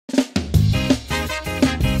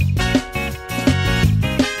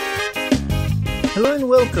and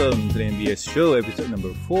welcome to the MBS Show, episode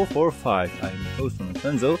number 445. I'm your host,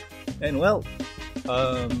 Sanzo, and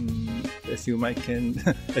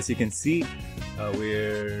as you can see,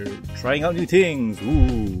 we're trying out new things.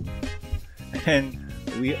 Ooh, and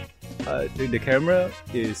the camera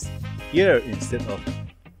is here instead of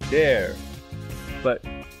there, but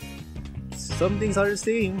some things are the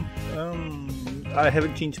same. I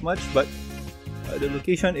haven't changed much, but the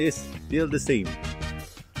location is still the same.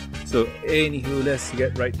 So, anywho, let's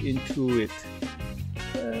get right into it.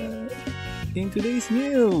 In today's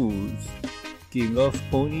news, King of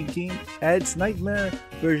Pony game adds Nightmare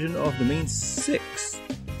version of the main 6.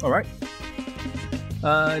 Alright.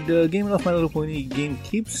 The Game of Mandopony game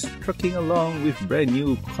keeps trucking along with brand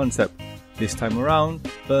new concept. This time around,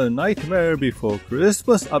 a Nightmare Before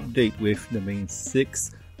Christmas update with the main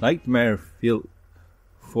 6 Nightmare filled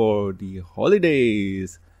for the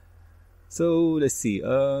holidays. So let's see.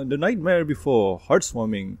 The Nightmare Before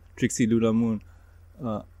Heartswarming, Trixie Luna Moon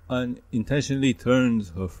unintentionally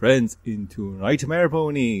turns her friends into nightmare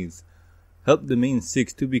ponies. Help the main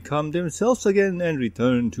 6 to become themselves again and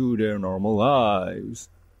return to their normal lives.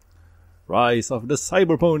 Rise of the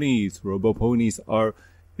Cyber Ponies. Robo Ponies are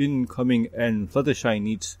incoming and Fluttershy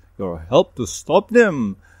needs your help to stop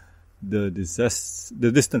them. The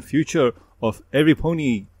distant future of every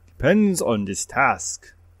pony depends on this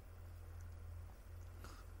task.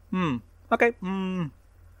 Okay.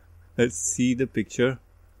 Let's see the picture.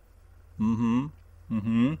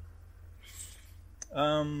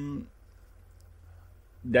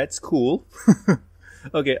 That's cool.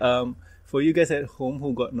 Okay, for you guys at home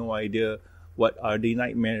who got no idea what are the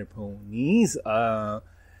Nightmare Ponies,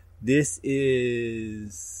 this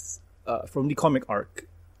is from the comic arc.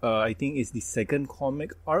 I think it's the second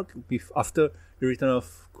comic arc after the return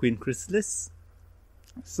of Queen Chrysalis.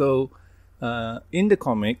 So, in the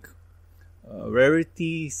comic,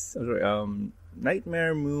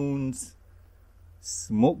 Nightmare Moon's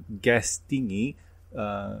smoke gas thingy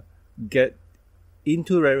get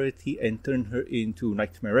into Rarity and turn her into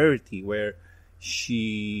Nightmare Rarity, where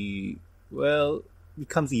she,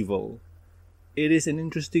 becomes evil. It is an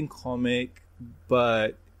interesting comic,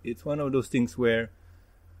 but it's one of those things where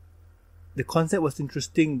the concept was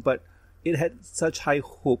interesting, but it had such high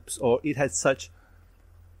hopes, or it had such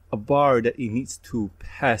a bar that it needs to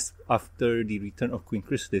pass after the return of Queen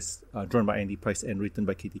Chrysalis, drawn by Andy Price and written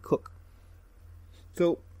by Katie Cook.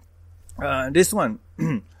 So, this one,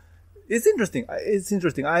 it's interesting.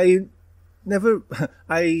 I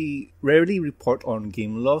rarely report on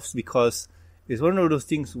game loves because it's one of those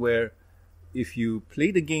things where if you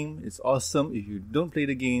play the game, it's awesome. If you don't play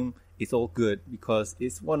the game, it's all good because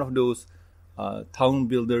it's one of those town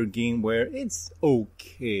builder game where it's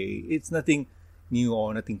okay. It's nothing new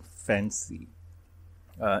or nothing fancy.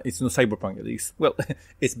 It's no Cyberpunk at least. Well,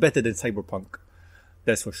 it's better than Cyberpunk.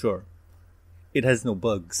 That's for sure. It has no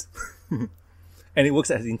bugs. And it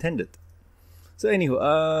works as intended. So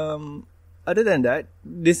anywho, other than that,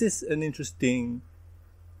 this is an interesting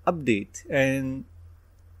update. And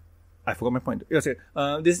I forgot my point. This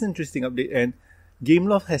is an interesting update. And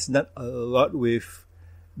Gameloft has done a lot with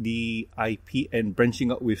the IP and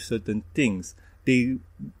branching out with certain things. They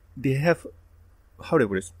have, how do I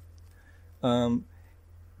put this?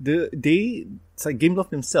 It's like Gameloft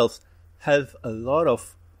themselves have a lot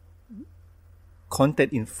of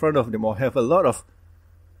content in front of them, or have a lot of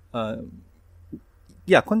content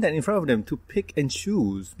in front of them to pick and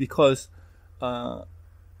choose, because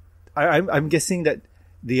I'm guessing that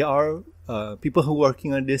they are people who are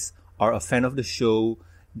working on this are a fan of the show.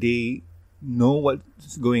 They know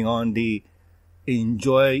what's going on. They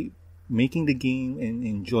enjoy making the game and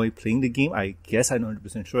enjoy playing the game. I guess I'm not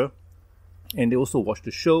 100% sure. And they also watch the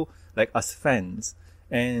show like us fans.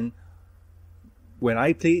 And when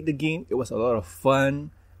I played the game, it was a lot of fun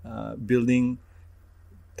building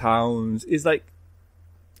towns. It's like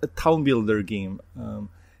a town builder game.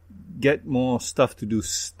 Get more stuff to do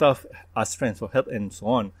stuff, ask friends for help, and so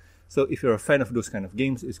on. So if you're a fan of those kind of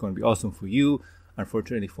games, it's going to be awesome for you.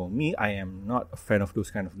 Unfortunately for me, I am not a fan of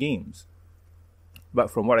those kind of games.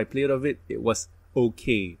 But from what I played of it, it was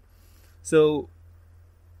okay. So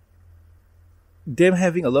them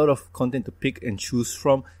having a lot of content to pick and choose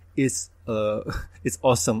from is it's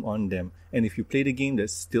awesome on them. And if you play the game,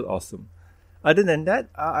 that's still awesome. Other than that,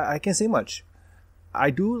 I can't say much. I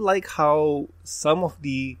do like how some of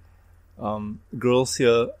the girls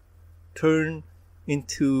here turn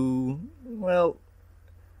into,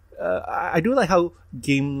 I do like how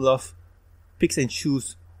Gameloft picks and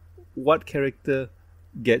choose what character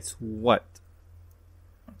gets what.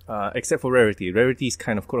 Except for Rarity. Rarity is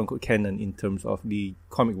kind of quote-unquote canon in terms of the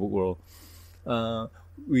comic book world.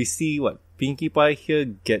 We see what Pinkie Pie here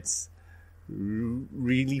gets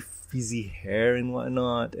really frizzy hair and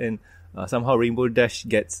whatnot, and somehow Rainbow Dash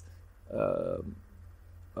gets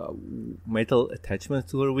metal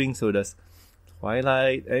attachments to her wings. So does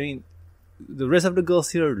Twilight. I mean, the rest of the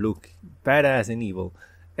girls here look badass and evil,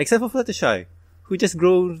 except for Fluttershy, who just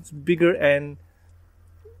grows bigger and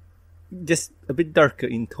just a bit darker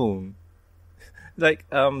in tone. Like,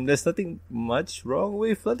 there's nothing much wrong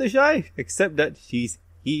with Fluttershy, except that she's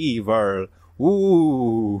evil.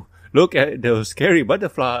 Ooh, look at those scary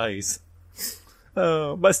butterflies.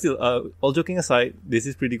 But still, all joking aside, this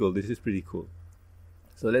is pretty cool.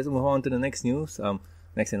 So let's move on to the next news.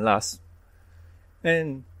 Next and last.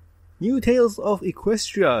 And New Tales of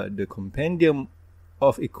Equestria, the Compendium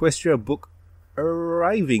of Equestria book,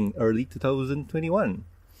 arriving early 2021.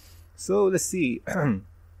 So let's see.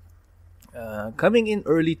 Coming in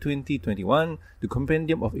early 2021, the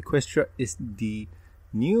Compendium of Equestria is the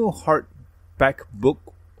new hardback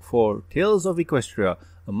book for Tales of Equestria,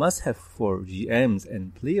 a must-have for GMs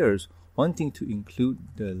and players wanting to include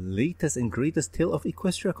the latest and greatest Tale of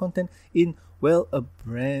Equestria content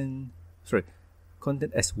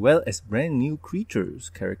content as well as brand new creatures,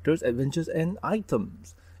 characters, adventures, and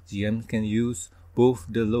items. GMs can use both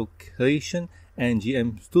the location and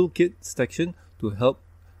GM's toolkit section to help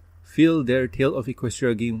fill their Tale of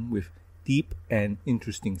Equestria game with deep and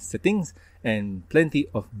interesting settings and plenty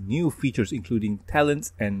of new features including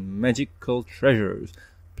talents and magical treasures.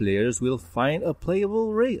 Players will find a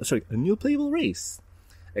new playable race,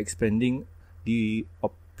 expanding the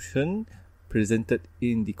option presented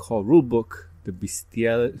in the core rulebook, the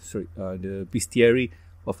Bestiary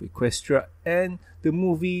of Equestria, and the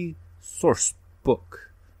movie source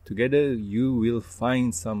book. Together, you will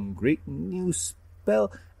find some great new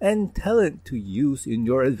spell and talent to use in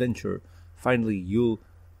your adventure. Finally, you'll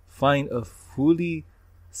find a fully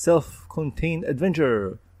self-contained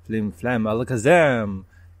adventure. Flim Flam Alakazam.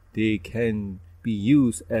 They can be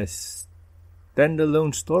used as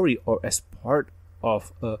standalone story or as part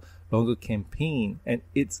of a longer campaign, and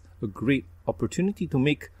it's a great opportunity to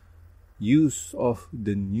make use of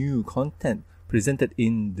the new content presented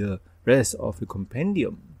in the rest of the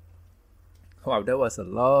compendium. Wow, that was a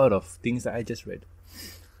lot of things that I just read.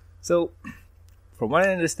 So, from what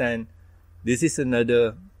I understand, this is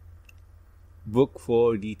another book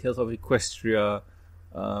for the Tales of Equestria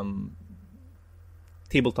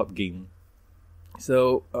tabletop game.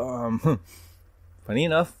 So, funny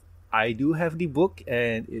enough, I do have the book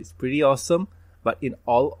and it's pretty awesome. But in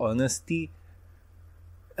all honesty,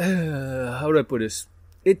 how do I put this?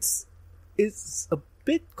 It's a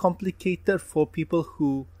bit complicated for people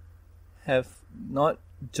who have not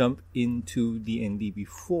jumped into D&D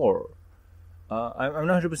before. I'm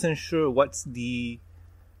not 100% sure what's the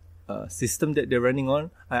system that they're running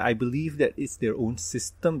on. I believe that it's their own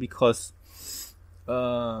system because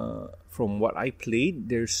from what I played,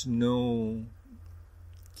 there's no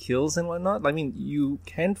kills and whatnot. I mean, you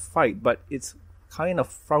can fight, but it's kind of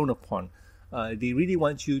frowned upon. They really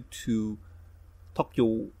want you to talk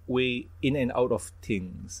your way in and out of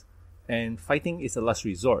things. And fighting is a last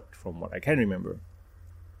resort, from what I can remember.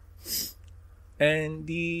 And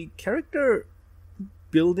the character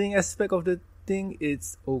building aspect of the thing,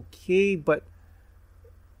 it's okay, but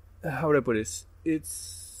how would I put this?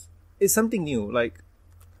 It's something new. Like,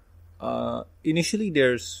 initially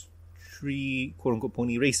there's 3 quote-unquote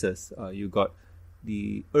pony races. You got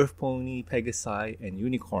the Earth Pony, Pegasi, and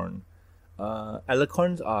Unicorn.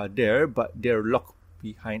 Alicorns are there, but they're locked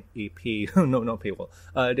behind a paywall.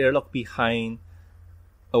 They're locked behind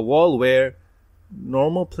a wall where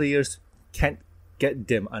normal players can't get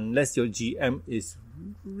them unless your GM is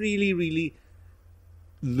really, really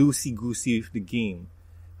loosey-goosey with the game.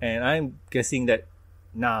 And I'm guessing that,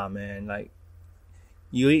 nah, man, like,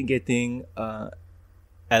 you ain't getting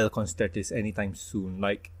Alicorn status anytime soon.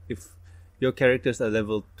 Like, if your characters are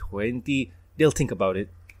level 20, they'll think about it.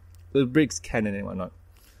 It breaks canon and whatnot.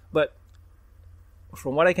 But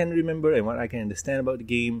from what I can remember and what I can understand about the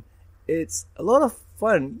game, it's a lot of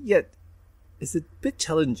fun, yet it's a bit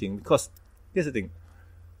challenging because here's the thing.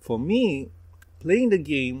 For me, playing the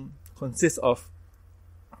game consists of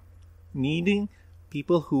needing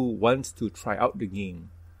people who want to try out the game.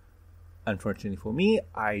 Unfortunately for me,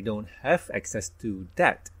 I don't have access to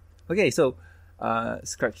that. Okay, so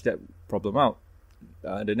scratch that problem out.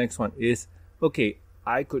 The next one is, okay,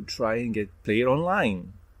 I could try and play it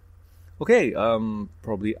online. Okay,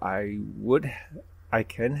 probably I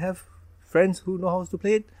can have friends who know how to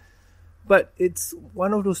play it, but it's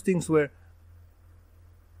one of those things where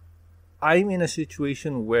I'm in a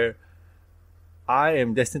situation where I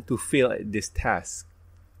am destined to fail at this task.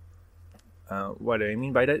 What I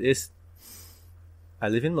mean by that is, I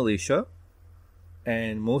live in Malaysia,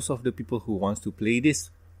 and most of the people who wants to play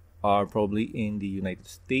this are probably in the United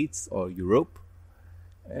States or Europe,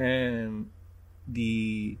 and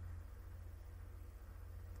the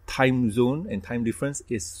time zone and time difference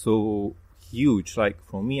is so huge. Like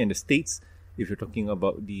for me and the States, if you're talking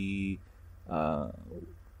about the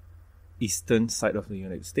eastern side of the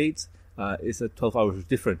United States, it's a 12 hours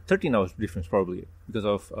difference, 13 hours difference probably, because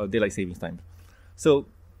of daylight savings time. So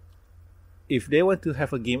if they want to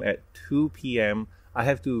have a game at 2 p.m., I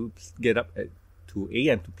have to get up at 2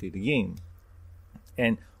 a.m. to play the game.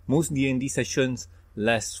 And most D&D sessions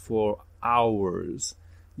last for hours.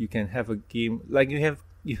 You can have a game, like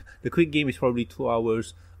the quick game is probably 2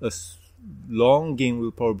 hours. A long game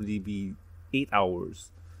will probably be 8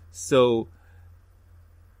 hours. So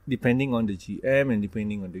depending on the GM and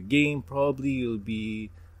depending on the game, probably it'll be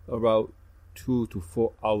about 2 to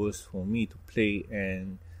 4 hours for me to play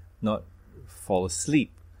and not fall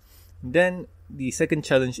asleep. Then the second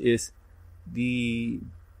challenge is the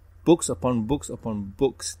books upon books upon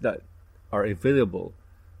books that are available.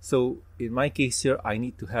 So in my case here, I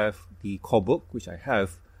need to have the core book, which I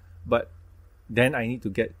have, but then I need to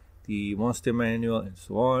get the monster manual and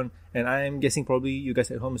so on. And I'm guessing probably you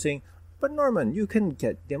guys at home are saying, but Norman, you can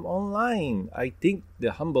get them online. I think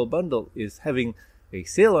the Humble Bundle is having a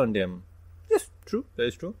sale on them. Yes, true, that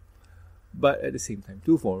is true. But at the same time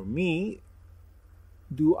too, for me,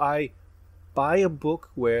 do I buy a book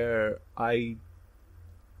where I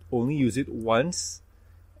only use it once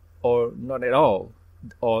or not at all,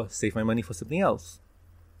 or save my money for something else?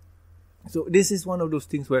 So this is one of those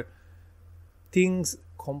things where things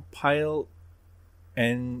compile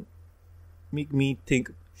and make me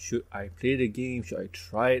think, should I play the game? Should I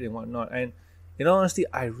try it and whatnot? And in all honesty,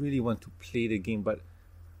 I really want to play the game, but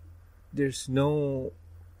there's no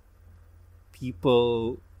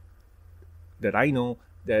people that I know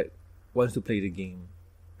that wants to play the game.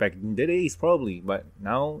 Back in the days, probably, but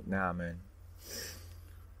now, nah, man.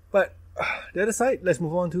 But that aside, let's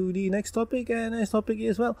move on to the next topic. And next topic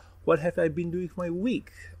is, well, what have I been doing for my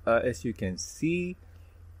week? As you can see,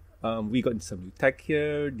 we got some new tech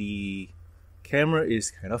here. The camera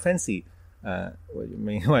is kind of fancy. What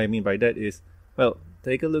I mean by that is, well,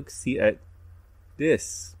 take a look, see at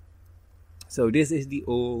this. So this is the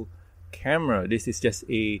old camera. This is just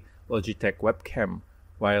a Logitech webcam,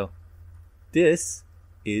 while this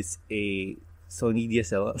is a Sony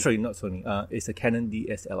DSLR. Sorry, not Sony. It's a Canon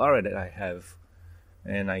DSLR that I have,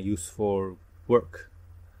 and I use for work.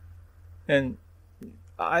 And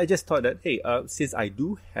I just thought that, hey, since I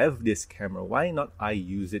do have this camera, why not I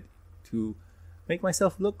use it to make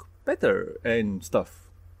myself look better and stuff?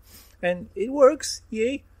 And it works,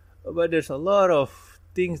 yay! But there's a lot of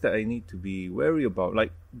things that I need to be wary about.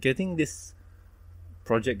 Like getting this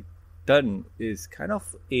project done is kind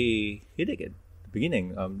of a headache at the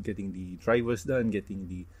beginning. Getting the drivers done, getting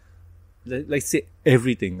the, let's say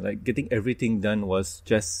everything. Like getting everything done was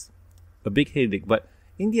just a big headache. But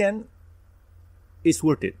in the end, it's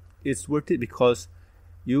worth it. It's worth it because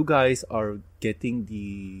you guys are getting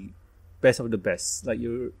the best of the best. Like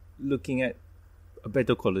you're looking at a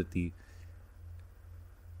better quality.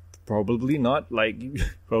 Probably not. Like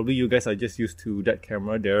probably you guys are just used to that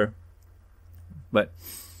camera there. But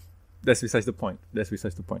that's besides the point.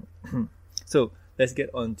 So let's get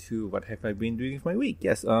on to what have I been doing for my week.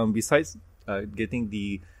 Yes. Besides getting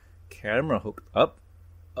the camera hooked up,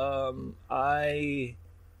 I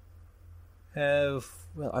have,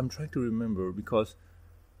 well, I'm trying to remember because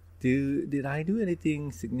did I do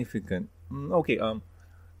anything significant? Okay.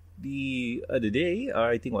 The other day,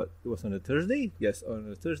 I think it was on a Thursday. Yes,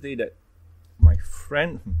 on a Thursday that my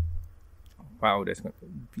friend. Wow, that's going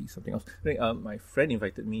to be something else. My friend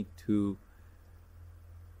invited me to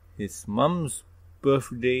his mom's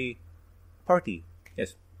birthday party.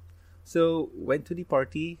 Yes. So, went to the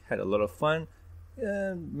party, had a lot of fun,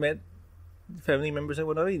 met family members and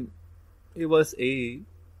whatnot. It was a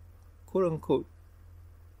quote-unquote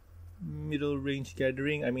middle-range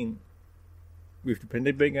gathering. I mean, with the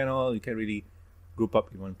pandemic and all, you can't really group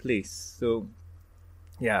up in one place. So,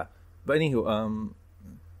 yeah. But anywho,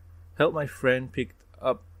 helped my friend pick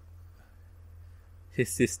up his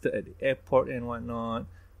sister at the airport and whatnot.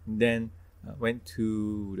 Then went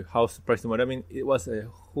to the house, surprised them. I mean, it was a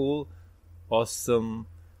whole awesome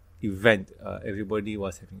event. Everybody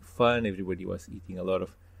was having fun. Everybody was eating a lot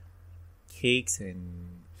of cakes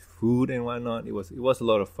and food and whatnot. It was a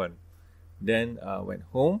lot of fun. Then went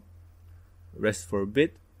home, rest for a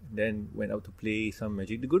bit, then went out to play some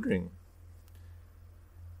Magic the Gathering.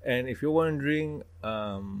 And if you're wondering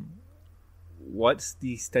what's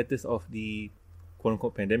the status of the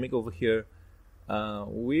quote-unquote pandemic over here,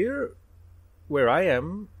 where I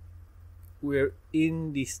am, we're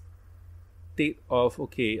in the state of,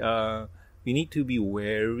 okay, we need to be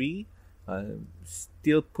wary,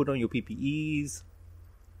 still put on your PPEs,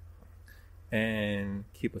 and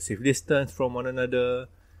keep a safe distance from one another,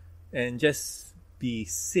 and just be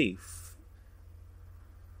safe.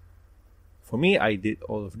 For me, I did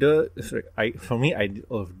all of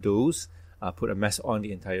those. Put a mask on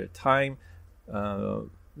the entire time.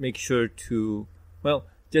 Make sure to,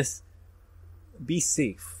 just be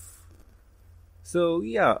safe. So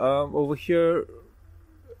yeah, over here,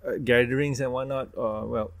 gatherings and whatnot.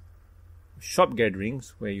 Shop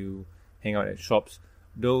gatherings where you hang out at shops.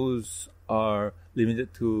 Those are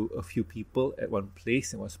limited to a few people at one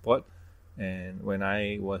place in one spot. And when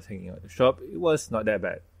I was hanging out at the shop, it was not that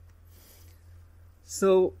bad.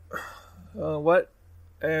 So, what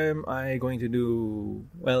am I going to do?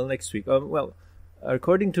 Well, next week.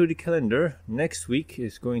 According to the calendar, next week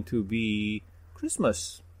is going to be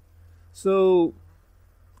Christmas. So,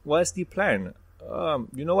 what's the plan?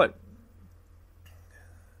 You know what?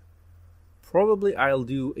 Probably I'll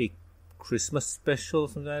do a Christmas special,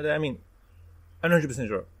 something like that. I mean, I'm not 100%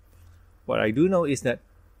 sure. What I do know is that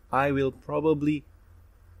I will probably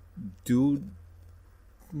do...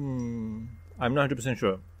 I'm not 100%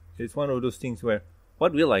 sure. It's one of those things where,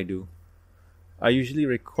 what will I do? I usually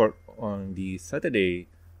record on the Saturday,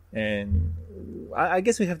 and I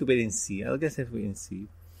guess we have to wait and see.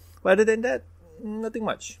 But other than that, nothing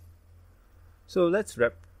much. So let's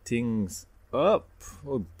wrap things up.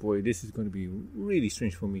 Oh boy, this is going to be really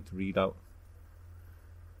strange for me to read out.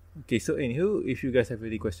 Okay, so anywho, if you guys have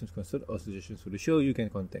any questions, concerns, or suggestions for the show, you can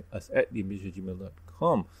contact us at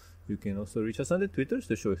thembshow@gmail.com. You can also reach us on the Twitters.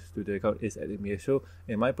 The show's Twitter account is at MBS Show,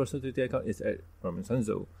 and my personal Twitter account is at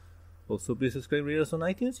Sanzo. Also, please subscribe, rate us on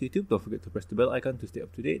iTunes, YouTube. Don't forget to press the bell icon to stay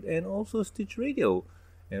up to date, and also Stitch Radio,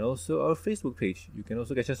 and also our Facebook page. You can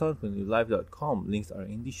also catch us on live.com. Links are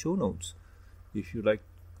in the show notes. If you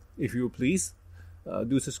please,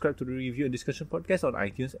 do subscribe to the Review and Discussion podcast on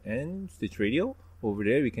iTunes and Stitch Radio. Over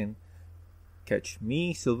there, we can catch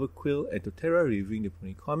me, Silver Quill, and Totera reviewing the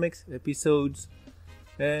Pony Comics episodes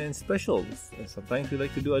and specials. And sometimes we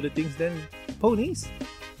like to do other things than ponies.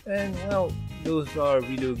 And those are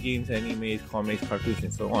video games, animes, comics, cartoons,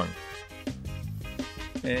 and so on.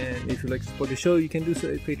 And if you'd like to support the show, you can do so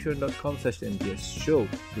at patreon.com/MBS-show.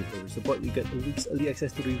 With every support, you get a week's early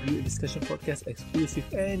access to Review and Discussion podcast, exclusive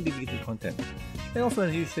and deleted content. And also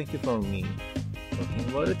a huge thank you from me. Talking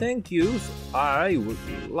about the thank yous, I would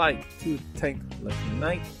like to thank Lucky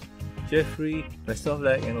Knight, Jeffrey,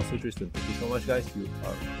 Black, and also Tristan. Thank you so much, guys. You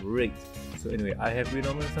are great. So anyway, I have been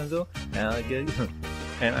Norman Sanzo, and I'll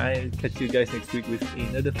catch you guys next week with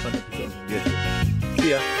another fun episode of MBS Show.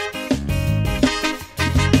 See ya!